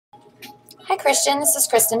Hi, Christian. This is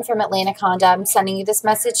Kristen from Atlantic Honda. I'm sending you this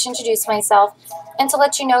message to introduce myself and to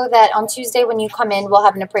let you know that on Tuesday when you come in, we'll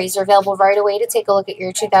have an appraiser available right away to take a look at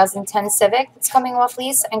your 2010 Civic that's coming off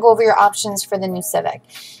lease and go over your options for the new Civic.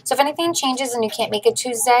 So if anything changes and you can't make it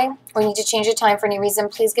Tuesday or you need to change your time for any reason,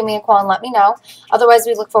 please give me a call and let me know. Otherwise,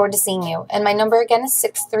 we look forward to seeing you. And my number again is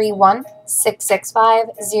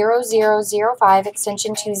 631-665-0005,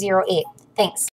 extension 208. Thanks.